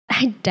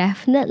I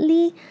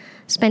definitely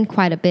spent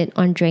quite a bit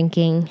on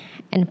drinking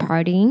and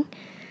partying,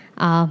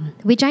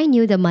 which I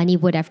knew the money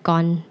would have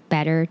gone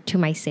better to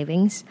my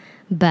savings.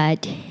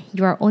 But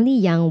you are only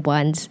young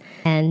once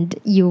and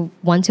you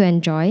want to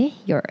enjoy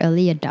your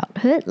early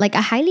adulthood. Like,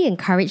 I highly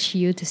encourage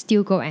you to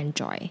still go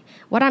enjoy.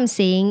 What I'm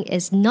saying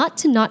is not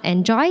to not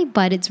enjoy,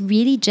 but it's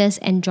really just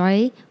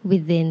enjoy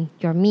within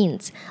your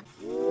means.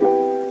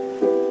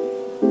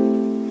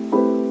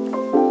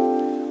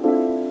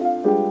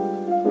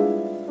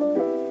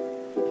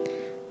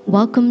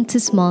 Welcome to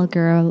Small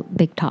Girl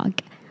Big Talk,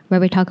 where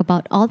we talk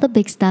about all the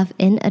big stuff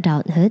in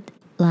adulthood,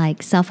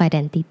 like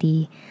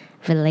self-identity,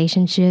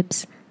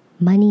 relationships,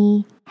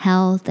 money,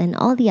 health, and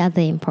all the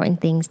other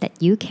important things that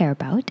you care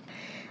about.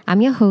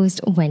 I'm your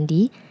host,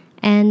 Wendy,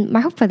 and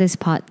my hope for this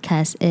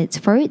podcast is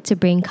for it to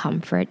bring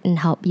comfort and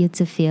help you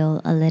to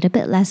feel a little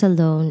bit less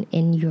alone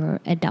in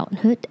your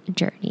adulthood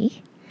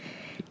journey.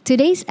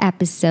 Today's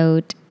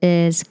episode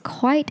is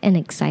quite an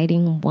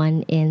exciting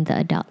one in the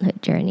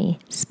adulthood journey,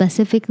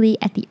 specifically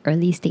at the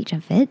early stage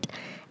of it.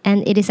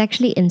 And it is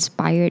actually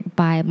inspired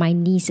by my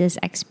niece's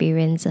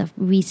experience of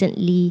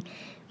recently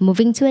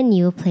moving to a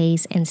new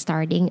place and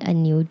starting a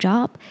new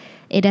job.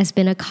 It has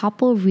been a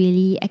couple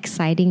really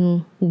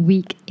exciting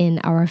week in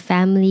our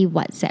family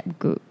WhatsApp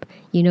group.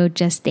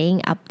 Just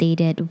staying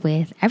updated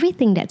with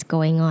everything that's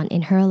going on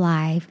in her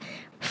life,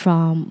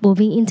 from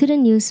moving into the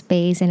new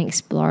space and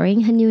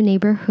exploring her new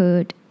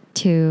neighborhood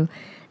to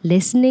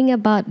listening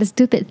about the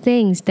stupid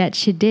things that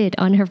she did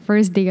on her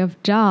first day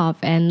of job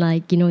and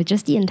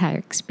just the entire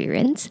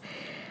experience.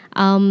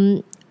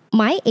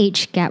 My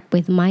age gap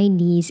with my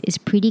niece is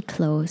pretty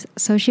close,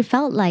 so she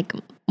felt like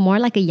more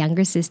like a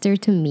younger sister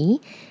to me.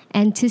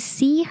 And to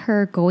see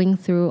her going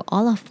through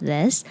all of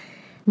this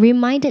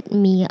reminded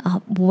me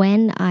of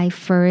when I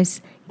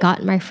first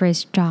got my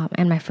first job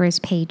and my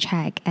first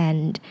paycheck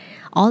and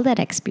all that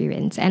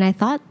experience. And I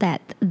thought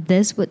that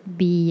this would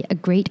be a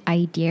great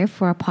idea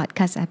for a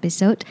podcast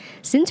episode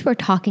since we're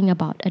talking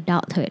about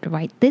adulthood,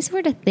 right? These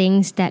were the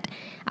things that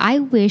I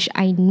wish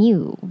I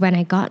knew when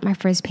I got my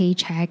first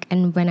paycheck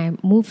and when I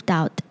moved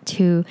out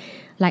to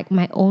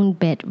my own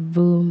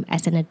bedroom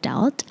as an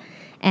adult.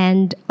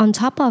 And on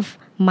top of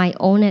my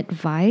own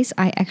advice,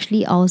 I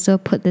actually also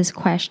put this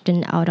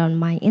question out on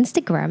my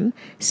Instagram.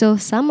 So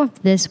some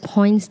of these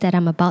points that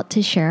I'm about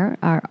to share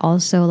are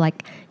also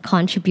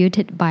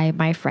contributed by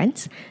my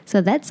friends.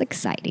 So that's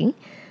exciting.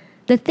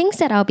 The things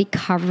that I'll be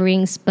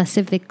covering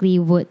specifically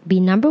would be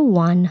number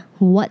one,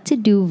 what to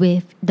do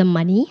with the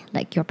money,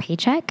 like your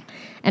paycheck.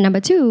 And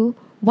number two,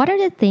 what are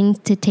the things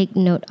to take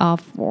note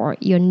of for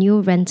your new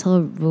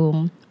rental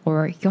room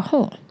or your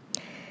home?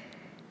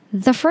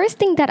 The first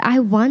thing that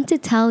I want to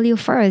tell you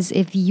first,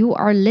 if you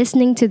are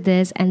listening to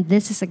this and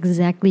this is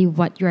exactly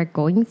what you are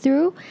going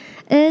through,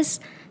 is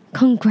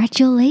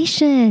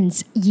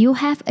congratulations! You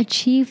have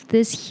achieved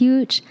this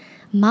huge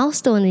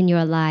milestone in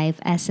your life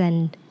as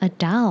an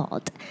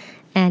adult.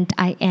 And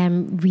I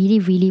am really,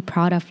 really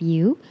proud of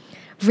you.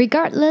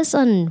 Regardless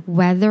on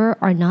whether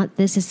or not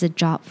this is a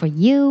job for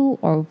you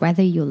or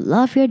whether you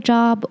love your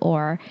job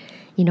or,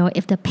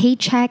 if the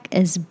paycheck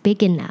is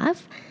big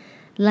enough,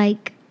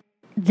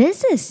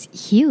 this is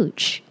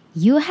huge.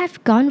 You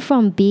have gone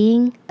from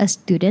being a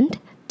student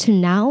to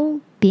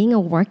now being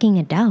a working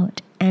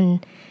adult.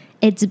 And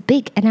it's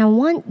big. And I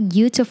want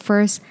you to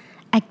first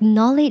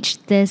acknowledge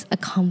this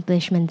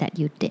accomplishment that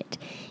you did.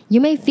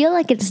 You may feel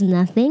like it's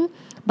nothing,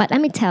 but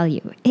let me tell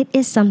you, it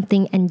is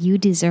something and you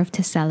deserve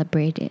to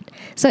celebrate it.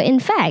 So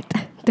in fact,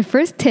 the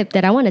first tip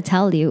that I want to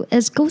tell you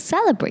is go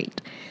celebrate.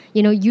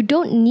 You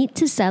don't need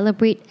to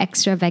celebrate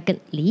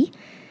extravagantly.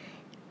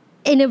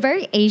 In a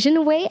very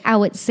Asian way, I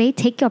would say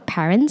take your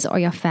parents or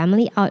your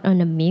family out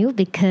on a meal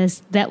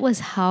because that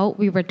was how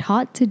we were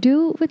taught to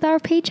do with our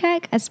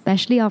paycheck,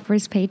 especially our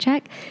first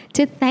paycheck,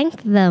 to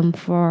thank them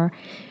for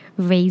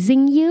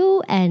raising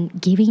you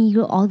and giving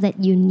you all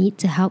that you need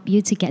to help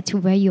you to get to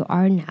where you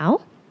are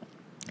now.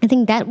 I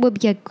think that would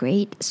be a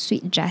great,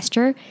 sweet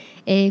gesture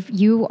if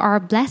you are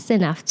blessed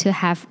enough to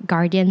have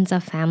guardians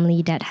of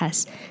family that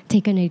has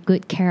taken a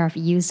good care of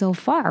you so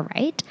far,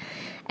 right?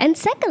 And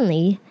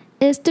secondly,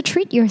 is to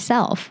treat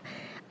yourself.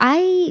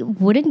 I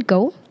wouldn't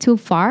go too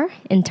far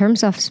in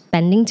terms of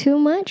spending too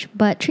much,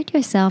 but treat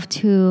yourself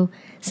to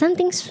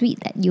something sweet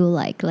that you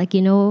like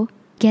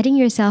getting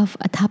yourself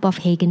a tub of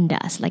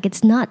Haagen-Dazs.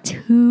 It's not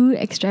too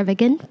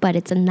extravagant, but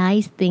it's a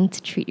nice thing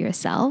to treat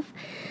yourself.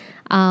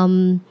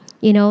 Don't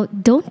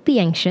be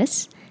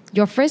anxious.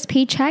 Your first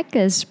paycheck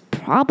is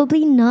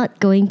probably not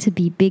going to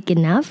be big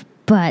enough,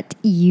 but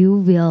you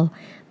will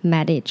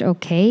manage,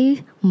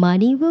 okay?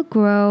 Money will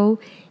grow.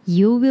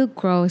 You will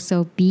grow,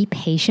 so be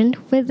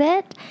patient with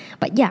it.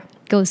 But yeah,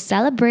 go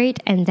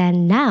celebrate. And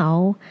then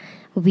now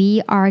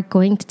we are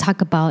going to talk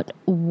about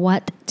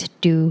what to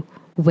do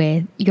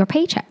with your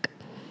paycheck.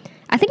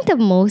 I think the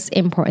most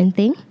important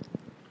thing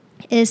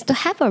is to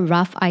have a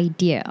rough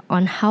idea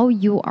on how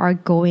you are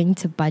going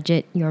to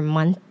budget your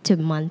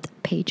month-to-month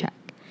paycheck,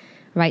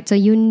 right? So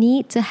you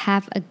need to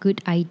have a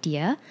good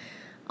idea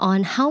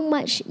on how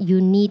much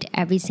you need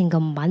every single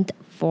month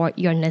for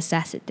your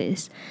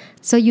necessities.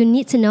 So you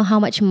need to know how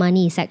much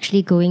money is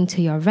actually going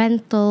to your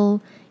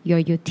rental, your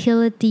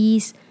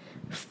utilities,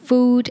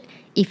 food.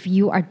 If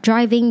you are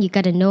driving, you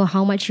got to know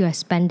how much you are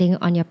spending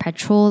on your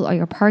petrol or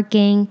your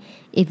parking.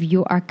 If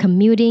you are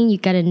commuting, you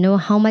got to know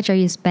how much are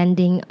you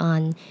spending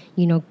on,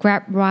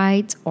 Grab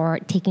rides or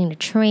taking the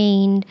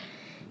train.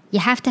 You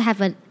have to have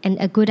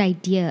a good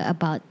idea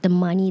about the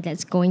money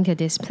that's going to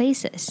these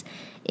places.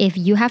 If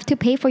you have to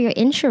pay for your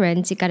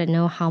insurance, you got to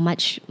know how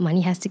much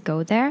money has to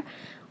go there.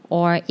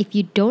 Or if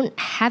you don't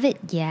have it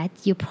yet,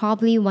 you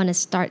probably want to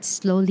start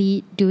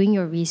slowly doing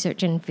your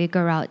research and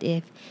figure out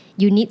if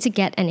you need to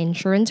get an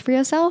insurance for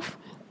yourself.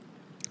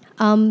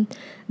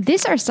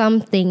 These are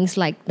some things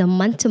like the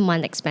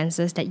month-to-month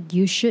expenses that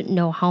you should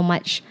know how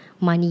much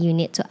money you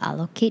need to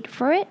allocate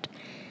for it.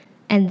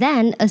 And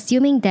then,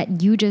 assuming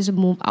that you just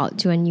move out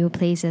to a new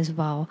place as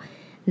well,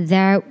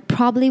 there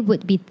probably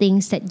would be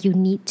things that you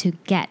need to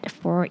get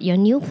for your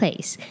new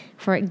place.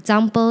 For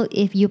example,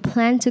 if you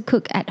plan to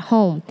cook at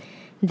home,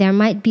 there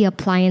might be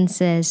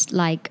appliances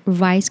like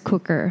rice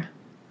cooker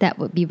that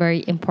would be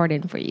very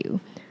important for you,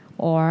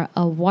 or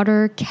a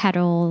water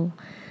kettle,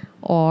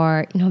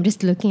 or I'm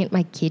just looking at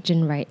my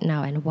kitchen right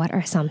now and what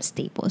are some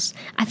staples.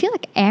 I feel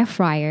like air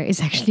fryer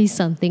is actually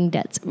something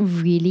that's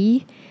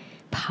really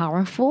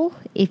powerful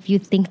if you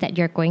think that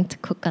you're going to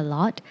cook a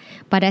lot.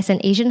 But as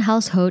an Asian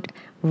household,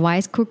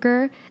 rice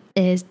cooker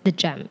is the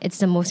gem. It's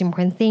the most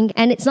important thing.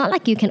 And it's not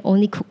like you can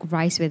only cook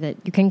rice with it.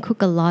 You can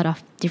cook a lot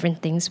of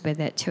different things with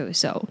it too.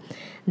 So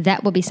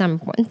that will be some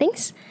important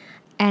things.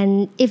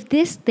 And if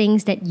these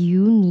things that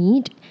you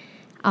need,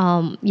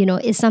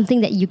 is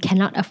something that you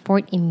cannot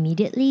afford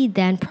immediately,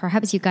 then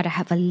perhaps you got to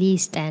have a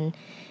list and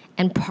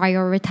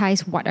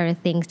prioritize what are the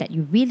things that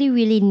you really,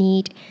 really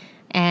need.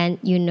 And,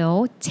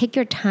 take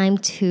your time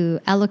to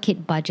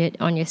allocate budget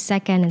on your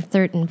second and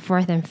third and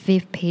fourth and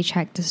fifth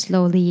paycheck to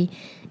slowly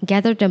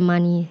gather the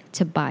money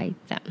to buy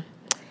them.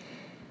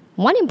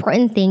 One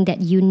important thing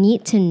that you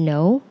need to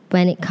know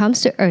when it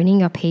comes to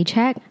earning your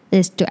paycheck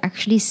is to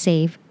actually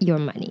save your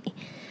money.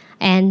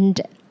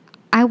 And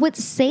I would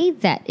say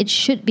that it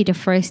should be the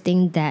first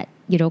thing that,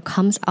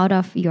 comes out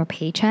of your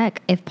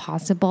paycheck if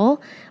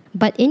possible.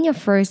 But in your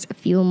first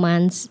few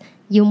months,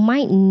 you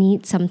might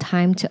need some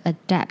time to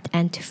adapt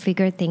and to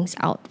figure things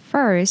out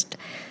first.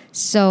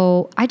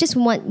 So I just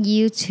want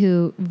you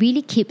to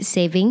really keep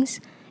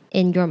savings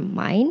in your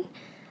mind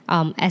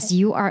as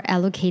you are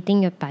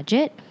allocating your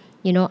budget.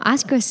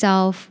 Ask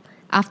yourself,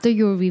 after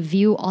you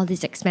review all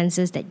these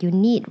expenses that you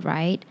need,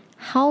 right?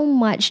 How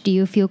much do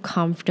you feel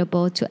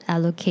comfortable to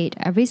allocate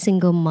every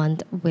single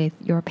month with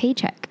your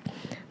paycheck?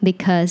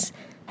 Because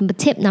the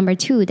tip number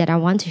 2 that I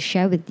want to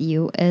share with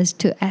you is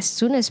to, as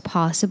soon as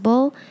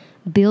possible,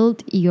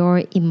 build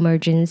your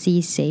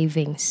emergency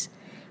savings,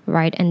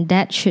 right? And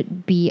that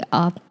should be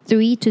of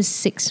 3 to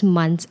 6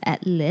 months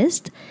at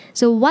least.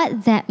 So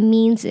what that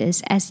means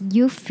is, as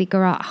you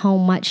figure out how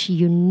much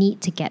you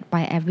need to get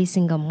by every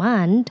single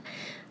month,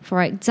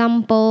 for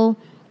example,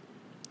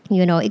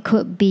 it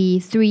could be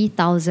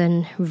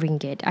 3,000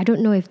 ringgit. I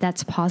don't know if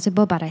that's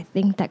possible, but I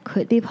think that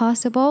could be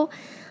possible.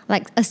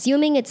 Like,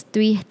 assuming it's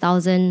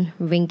 3,000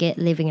 ringgit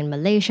living in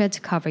Malaysia to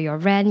cover your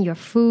rent, your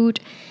food,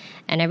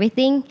 and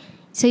everything.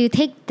 So you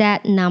take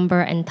that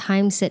number and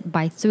times it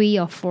by 3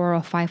 or 4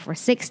 or 5 or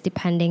 6,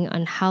 depending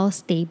on how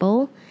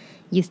stable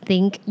you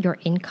think your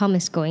income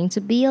is going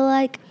to be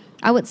like.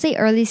 I would say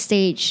early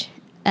stage,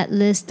 at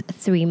least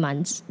 3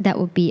 months. That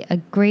would be a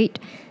great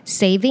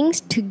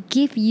savings to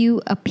give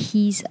you a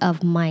peace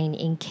of mind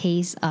in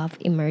case of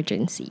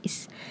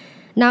emergencies.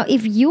 Now,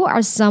 if you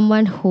are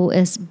someone who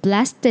is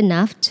blessed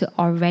enough to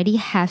already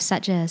have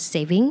such a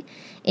saving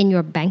in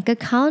your bank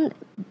account,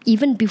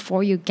 even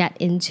before you get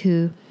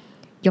into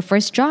your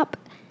first job,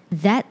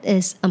 that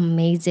is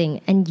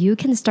amazing, and you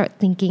can start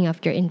thinking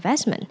of your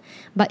investment.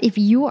 But if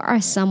you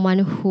are someone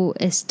who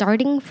is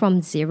starting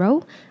from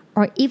zero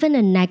or even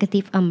a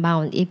negative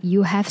amount, if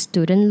you have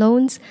student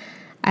loans,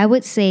 I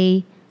would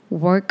say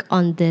work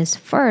on this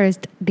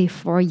first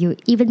before you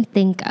even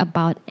think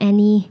about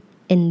any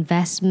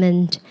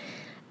investment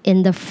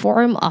in the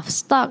form of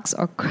stocks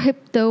or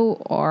crypto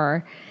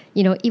or,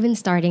 even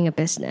starting a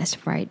business,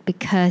 right?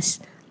 Because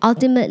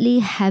ultimately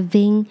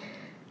having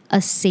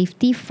a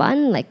safety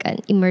fund, like an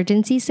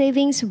emergency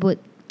savings, would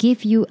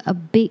give you a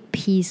big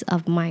peace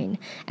of mind.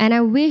 And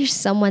I wish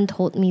someone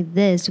told me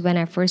this when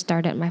I first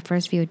started my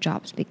first few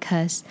jobs,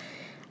 because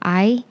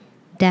I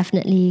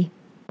definitely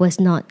was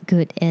not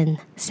good in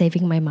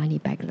saving my money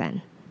back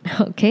then.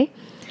 Okay?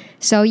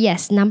 So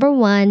yes, number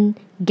 1,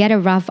 get a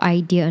rough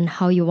idea on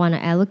how you want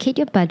to allocate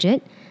your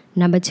budget.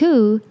 Number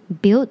 2,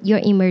 build your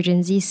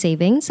emergency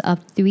savings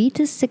of 3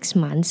 to 6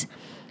 months.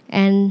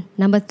 And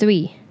number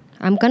 3,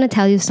 I'm going to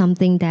tell you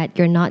something that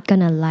you're not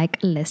going to like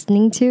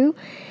listening to.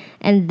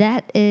 And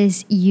that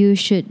is, you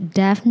should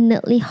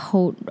definitely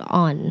hold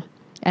on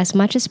as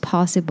much as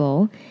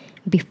possible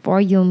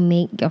before you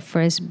make your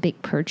first big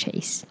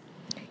purchase.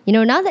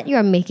 Now that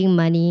you're making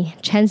money,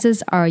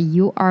 chances are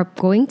you are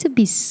going to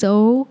be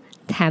so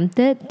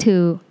tempted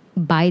to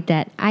buy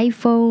that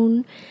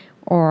iPhone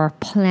or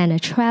plan a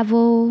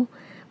travel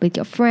with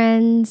your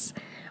friends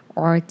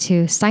or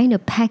to sign a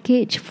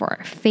package for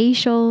a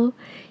facial,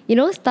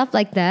 stuff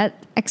like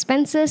that.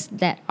 Expenses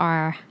that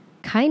are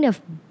kind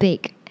of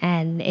big,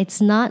 and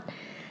it's not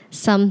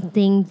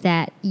something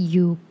that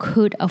you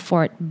could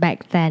afford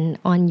back then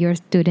on your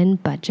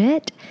student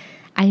budget.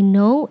 I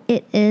know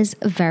it is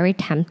very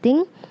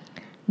tempting,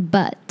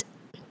 but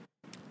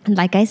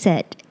like I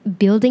said,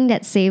 building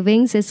that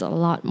savings is a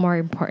lot more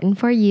important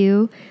for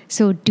you.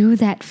 So do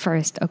that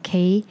first,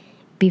 okay?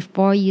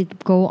 Before you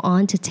go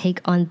on to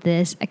take on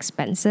these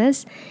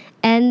expenses.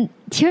 And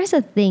here's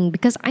the thing,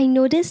 because I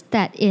noticed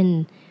that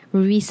in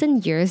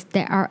recent years,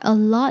 there are a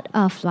lot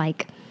of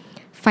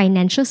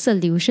financial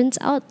solutions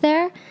out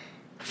there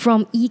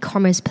from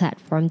e-commerce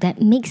platform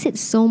that makes it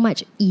so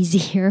much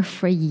easier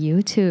for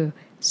you to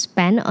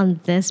spend on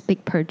these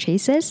big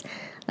purchases.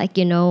 I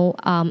know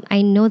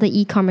the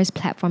e-commerce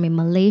platform in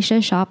Malaysia,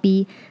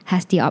 Shopee,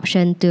 has the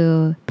option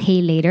to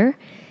pay later,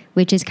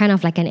 which is kind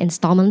of like an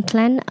installment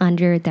plan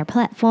under their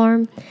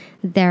platform.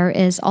 There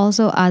is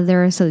also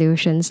other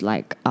solutions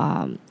like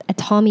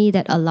Atomy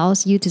that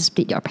allows you to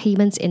split your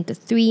payments into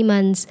 3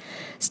 months,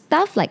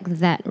 stuff like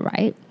that,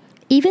 right?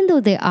 Even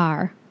though there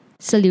are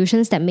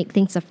solutions that make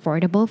things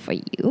affordable for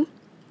you,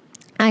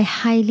 I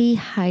highly,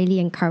 highly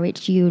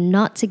encourage you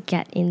not to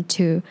get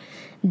into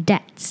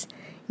debts,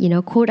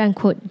 quote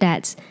unquote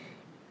debts,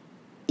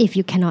 if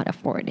you cannot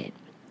afford it.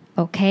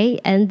 Okay,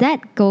 and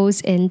that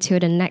goes into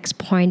the next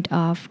point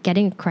of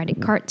getting a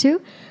credit card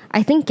too.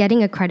 I think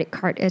getting a credit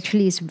card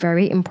actually is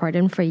very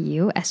important for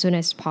you as soon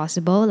as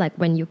possible, like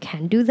when you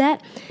can do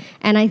that.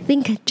 And I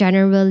think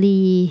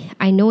generally,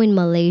 I know in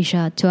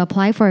Malaysia, to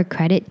apply for a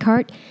credit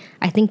card,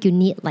 I think you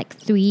need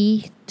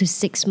 3 to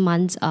 6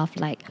 months of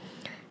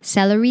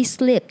salary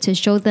slip to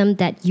show them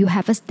that you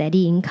have a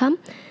steady income.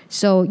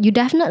 So you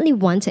definitely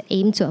want to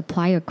aim to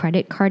apply your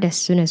credit card as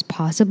soon as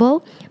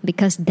possible,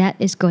 because that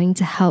is going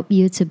to help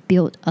you to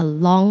build a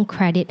long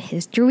credit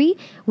history,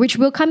 which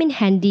will come in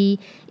handy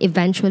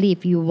eventually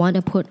if you want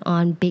to put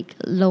on big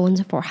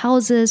loans for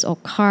houses or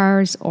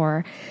cars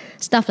or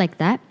stuff like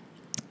that.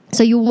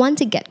 So you want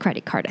to get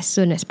credit card as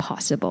soon as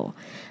possible.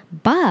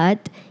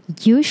 But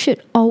you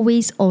should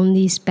always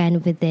only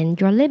spend within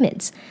your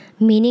limits,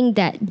 meaning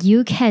that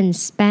you can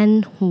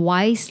spend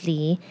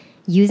wisely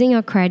using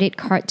your credit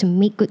card to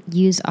make good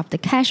use of the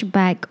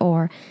cashback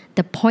or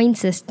the point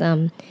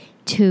system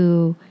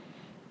to,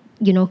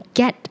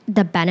 get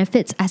the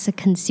benefits as a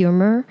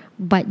consumer.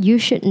 But you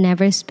should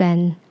never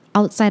spend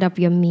outside of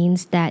your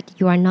means that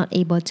you are not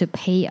able to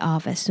pay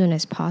off as soon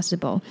as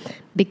possible,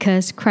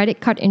 because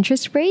credit card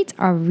interest rates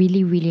are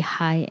really, really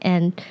high,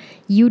 and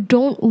you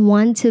don't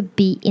want to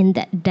be in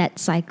that debt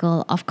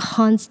cycle of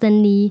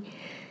constantly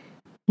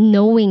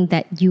knowing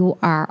that you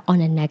are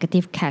on a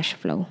negative cash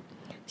flow.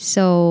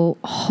 So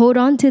hold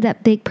on to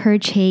that big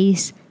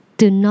purchase.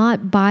 Do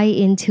not buy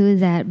into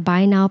that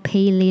buy now,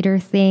 pay later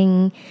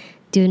thing.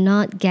 Do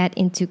not get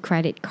into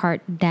credit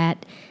card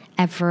debt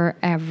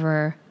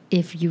ever,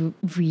 if you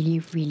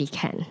really, really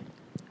can.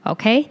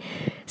 Okay?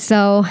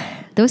 So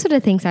those are the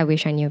things I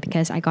wish I knew,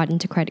 because I got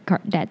into credit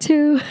card debt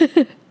too.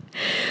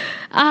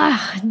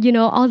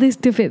 All these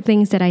stupid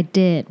things that I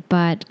did.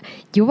 But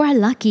you are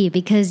lucky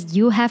because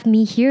you have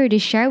me here to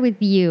share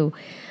with you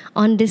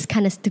on this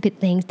kind of stupid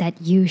things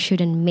that you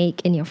shouldn't make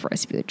in your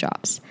first few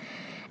jobs.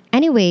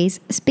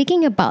 Anyways,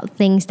 speaking about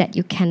things that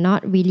you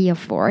cannot really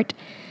afford,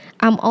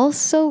 I'm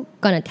also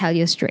gonna tell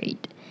you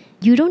straight.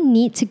 You don't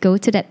need to go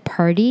to that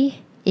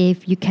party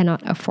if you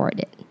cannot afford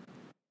it.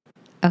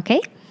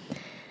 Okay?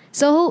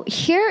 So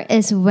here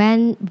is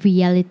when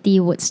reality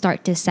would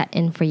start to set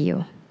in for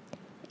you.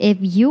 If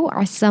you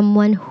are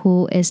someone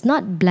who is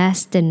not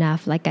blessed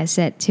enough, like I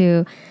said,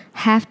 to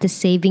have the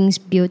savings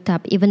built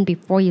up even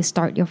before you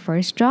start your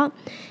first job,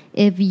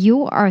 if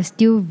you are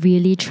still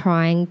really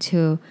trying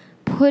to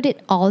put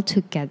it all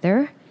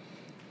together,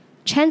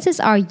 chances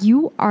are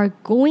you are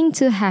going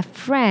to have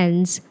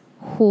friends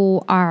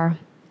who are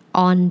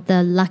on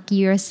the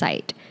luckier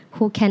side,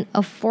 who can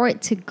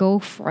afford to go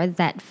for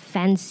that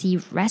fancy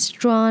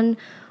restaurant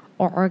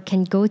or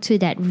can go to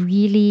that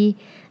really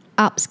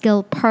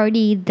upscale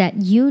party that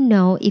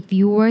if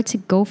you were to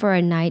go for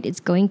a night, it's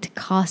going to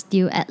cost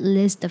you at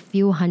least a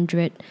few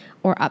hundred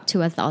or up to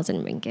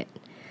 1,000 ringgit.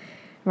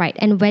 Right?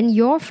 And when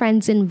your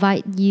friends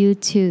invite you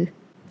to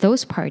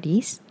those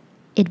parties,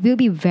 it will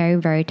be very,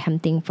 very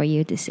tempting for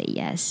you to say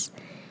yes.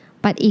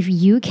 But if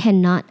you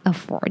cannot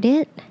afford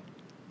it,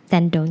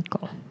 then don't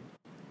go.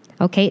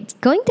 Okay? It's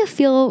going to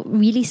feel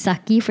really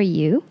sucky for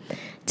you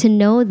to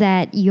know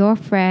that your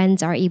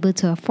friends are able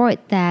to afford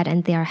that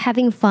and they are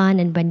having fun.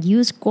 And when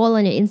you scroll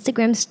on your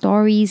Instagram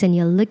stories and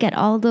you look at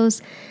all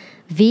those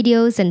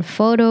videos and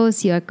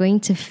photos, you are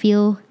going to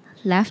feel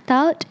left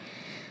out.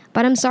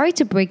 But I'm sorry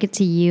to break it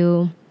to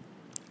you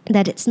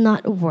that it's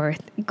not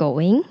worth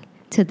going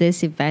to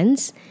these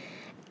events,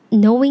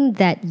 knowing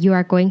that you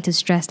are going to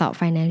stress out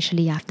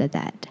financially after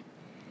that.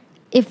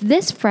 if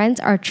these friends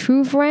are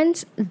true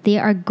friends, they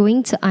are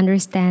going to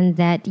understand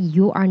that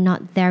you are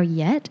not there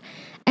yet.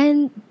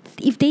 And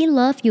if they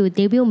love you,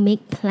 they will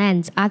make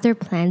plans, other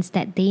plans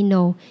that they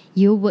know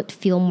you would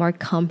feel more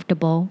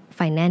comfortable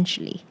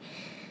financially.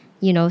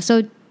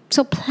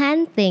 So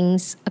plan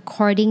things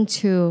according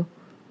to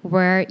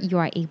where you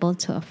are able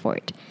to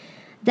afford.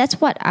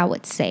 That's what I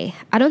would say.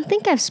 I don't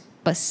think I've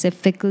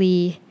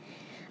specifically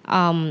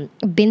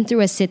been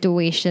through a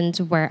situation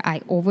where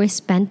I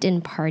overspent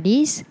in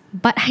parties,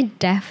 but I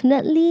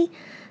definitely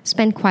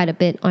spent quite a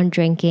bit on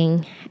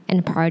drinking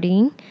and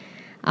partying,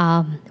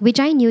 which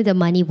I knew the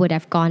money would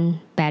have gone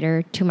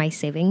better to my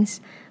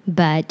savings.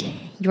 But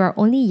you are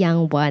only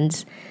young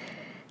once,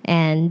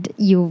 and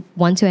you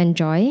want to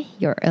enjoy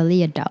your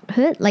early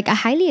adulthood. Like, I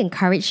highly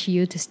encourage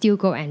you to still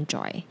go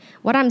enjoy.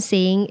 What I'm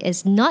saying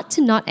is not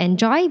to not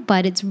enjoy,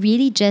 but it's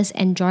really just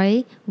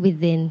enjoy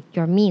within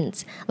your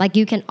means. Like,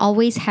 you can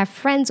always have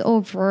friends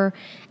over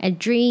and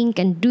drink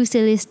and do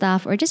silly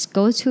stuff, or just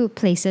go to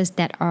places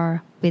that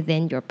are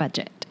within your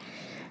budget.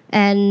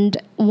 And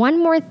one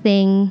more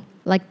thing,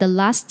 like the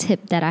last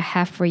tip that I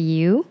have for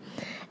you,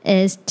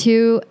 is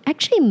to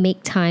actually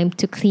make time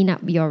to clean up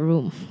your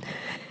room.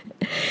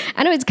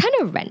 I know it's kind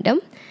of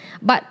random,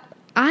 but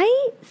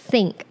I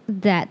think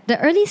that the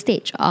early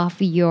stage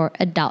of your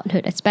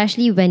adulthood,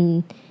 especially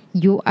when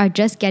you are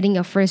just getting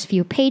your first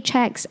few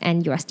paychecks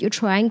and you are still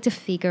trying to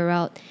figure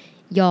out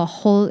your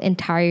whole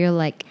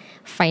entire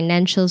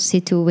financial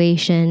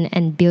situation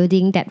and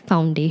building that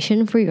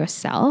foundation for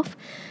yourself,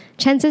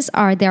 chances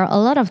are there are a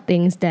lot of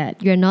things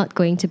that you're not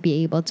going to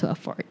be able to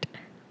afford,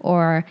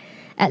 or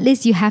at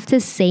least you have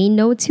to say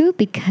no to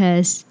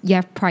because you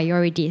have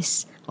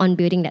priorities on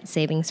building that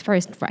savings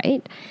first,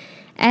 right?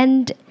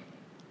 And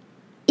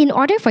in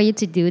order for you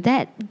to do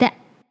that, that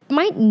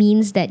might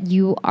means that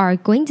you are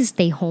going to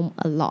stay home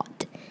a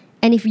lot.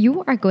 And if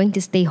you are going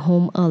to stay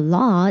home a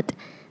lot,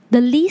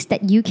 the least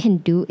that you can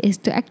do is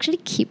to actually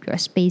keep your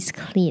space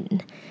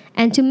clean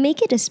and to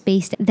make it a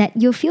space that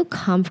you feel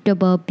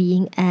comfortable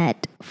being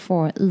at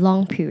for a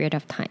long period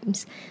of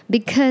times.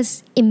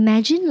 Because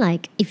imagine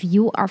if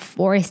you are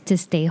forced to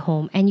stay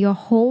home and your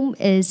home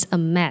is a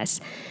mess,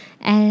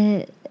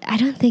 and I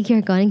don't think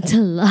you're going to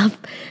love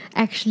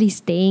actually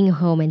staying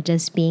home and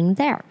just being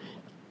there.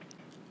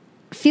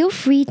 Feel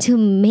free to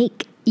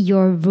make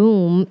your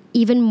room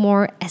even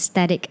more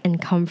aesthetic and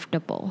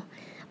comfortable.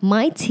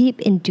 My tip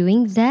in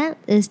doing that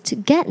is to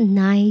get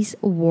nice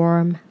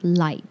warm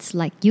lights.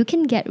 Like, you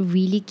can get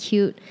really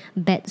cute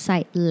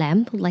bedside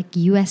lamp, like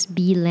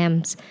USB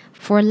lamps,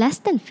 for less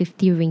than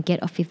 50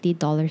 ringgit or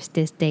 $50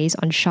 these days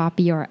on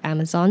Shopee or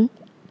Amazon.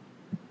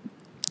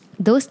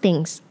 Those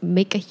things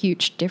make a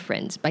huge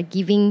difference by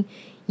giving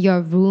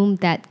your room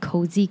that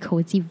cozy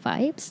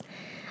vibes.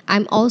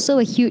 I'm also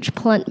a huge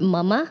plant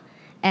mama,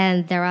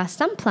 and there are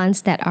some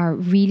plants that are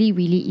really,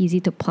 really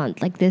easy to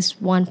plant. Like this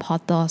one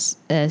pothos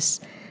is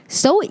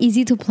so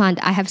easy to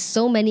plant. I have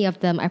so many of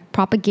them. I've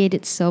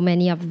propagated so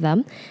many of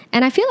them.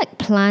 And I feel like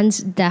plants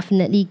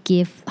definitely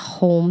give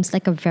homes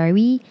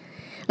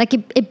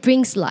it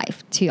brings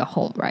life to your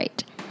home,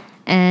 right?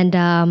 And,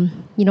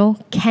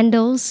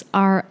 candles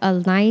are a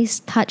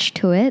nice touch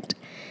to it.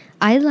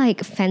 I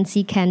like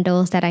fancy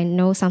candles that I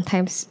know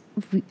sometimes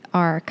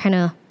are kind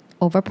of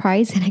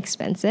overpriced and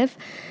expensive.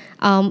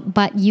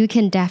 But you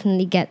can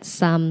definitely get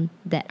some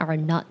that are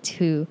not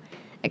too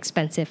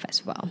expensive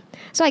as well.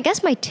 So I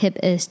guess my tip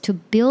is to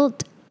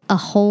build a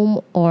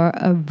home or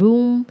a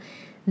room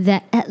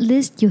that at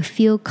least you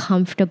feel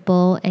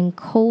comfortable and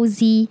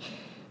cozy,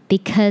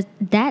 because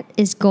that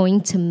is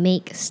going to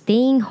make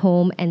staying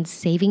home and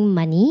saving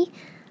money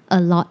a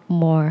lot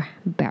more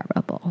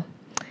bearable.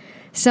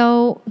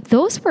 So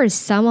those were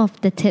some of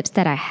the tips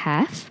that I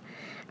have.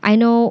 I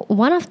know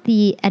one of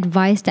the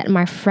advice that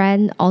my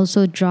friend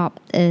also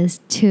dropped is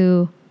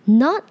to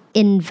not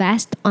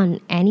invest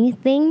on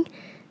anything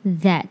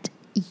that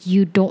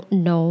you don't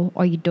know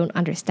or you don't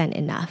understand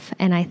enough.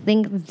 And I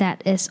think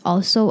that is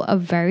also a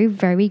very,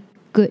 very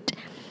good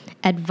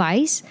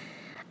advice.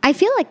 I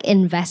feel like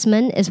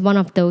investment is one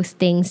of those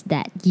things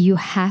that you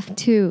have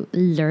to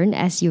learn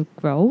as you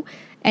grow,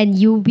 and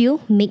you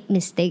will make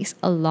mistakes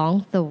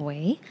along the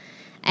way.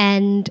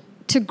 And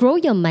to grow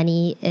your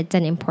money, it's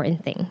an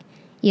important thing.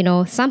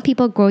 Some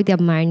people grow their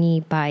money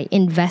by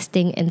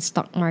investing in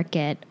stock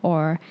market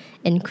or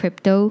in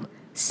crypto.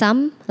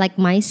 Some, like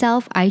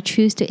myself, I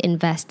choose to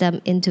invest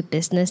them into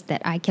business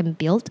that I can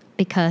build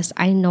because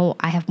I know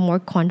I have more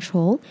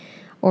control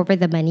over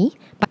the money.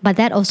 But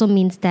that also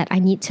means that I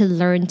need to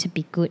learn to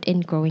be good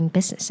in growing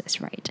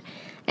businesses, right?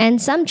 And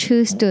some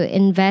choose to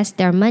invest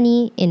their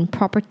money in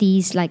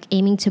properties, like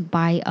aiming to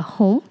buy a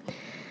home.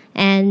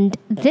 And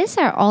these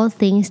are all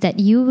things that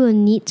you will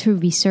need to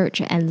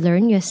research and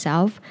learn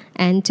yourself,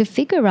 and to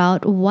figure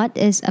out what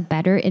is a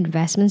better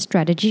investment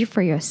strategy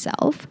for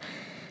yourself.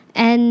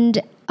 And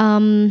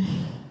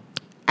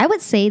I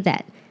would say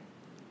that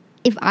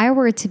if I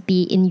were to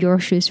be in your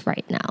shoes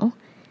right now,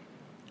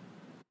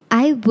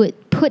 I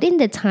would put in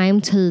the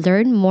time to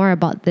learn more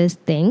about these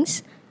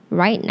things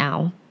right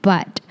now,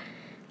 but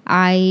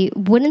I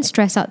wouldn't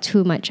stress out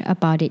too much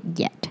about it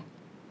yet.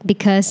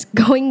 Because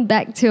going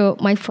back to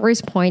my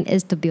first point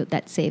is to build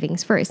that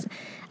savings first.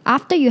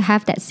 After you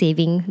have that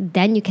saving,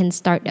 then you can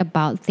start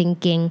about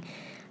thinking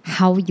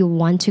how you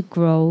want to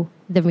grow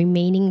the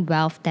remaining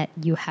wealth that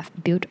you have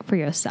built for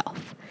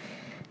yourself.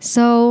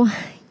 So,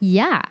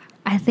 yeah,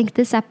 I think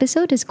this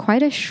episode is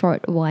quite a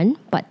short one,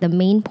 but the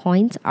main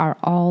points are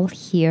all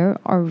here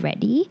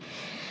already.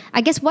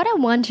 I guess what I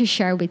want to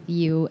share with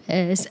you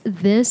is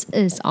this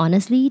is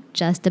honestly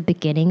just the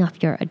beginning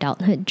of your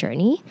adulthood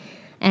journey.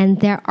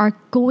 And there are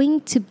going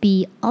to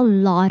be a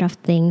lot of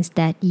things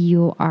that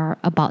you are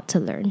about to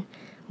learn.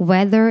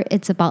 Whether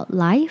it's about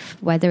life,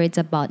 whether it's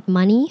about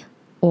money,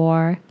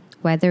 or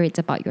whether it's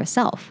about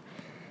yourself.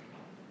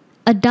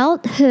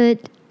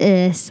 Adulthood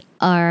is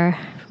a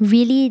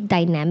really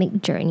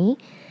dynamic journey,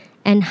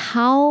 and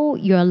how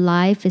your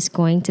life is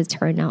going to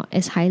turn out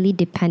is highly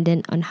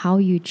dependent on how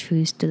you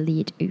choose to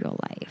lead your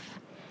life.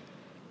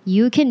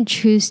 You can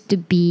choose to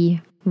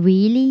be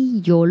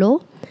really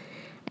YOLO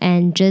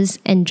and just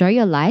enjoy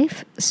your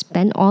life,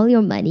 spend all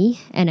your money,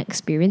 and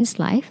experience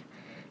life.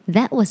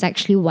 That was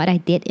actually what I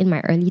did in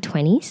my early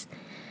 20s,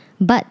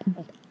 but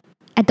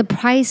at the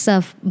price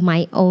of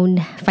my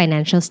own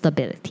financial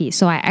stability.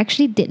 So I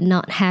actually did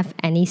not have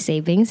any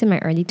savings in my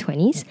early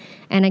 20s,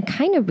 and I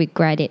kind of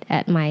regret it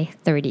at my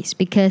 30s,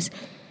 because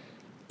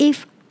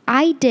if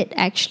I did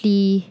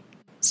actually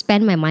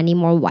spend my money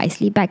more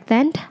wisely back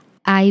then,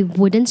 I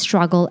wouldn't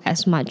struggle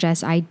as much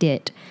as I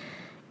did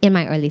in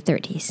my early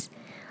 30s.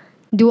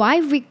 Do I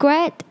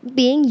regret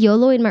being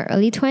YOLO in my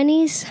early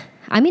 20s?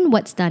 I mean,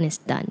 what's done is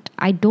done.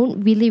 I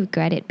don't really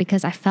regret it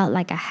because I felt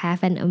like I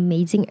have an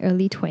amazing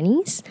early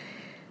 20s.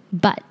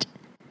 But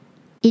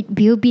it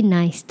will be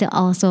nice to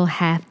also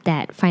have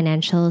that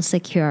financial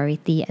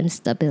security and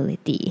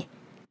stability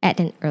at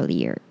an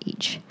earlier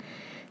age.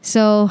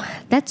 So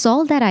that's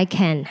all that I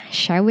can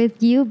share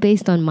with you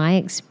based on my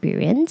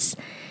experience.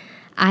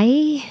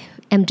 I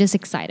am just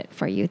excited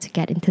for you to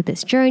get into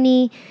this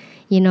journey.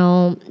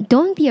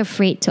 Don't be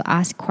afraid to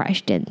ask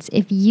questions.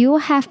 If you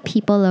have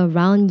people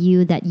around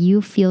you that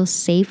you feel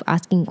safe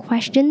asking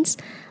questions,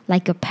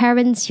 like your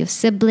parents, your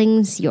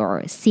siblings,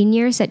 your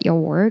seniors at your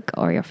work,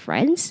 or your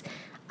friends,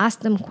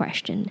 ask them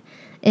questions.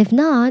 If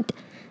not,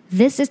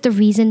 this is the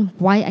reason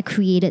why I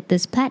created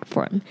this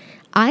platform.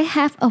 I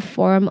have a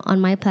forum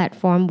on my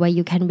platform where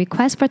you can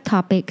request for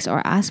topics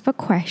or ask for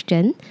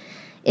questions.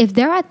 If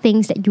there are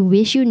things that you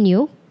wish you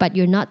knew, but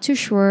you're not too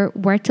sure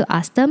where to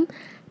ask them,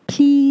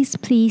 please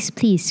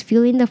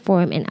fill in the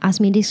form and ask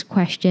me this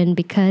question,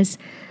 because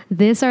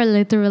these are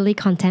literally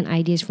content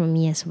ideas from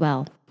me as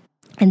well.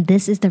 And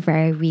this is the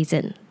very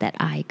reason that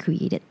I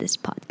created this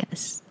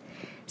podcast.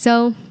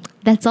 So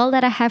that's all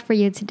that I have for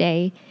you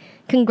today.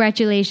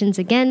 Congratulations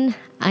again.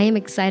 I am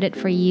excited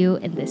for you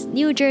in this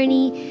new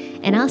journey,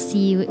 and I'll see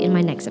you in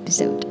my next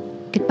episode.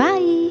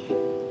 Goodbye.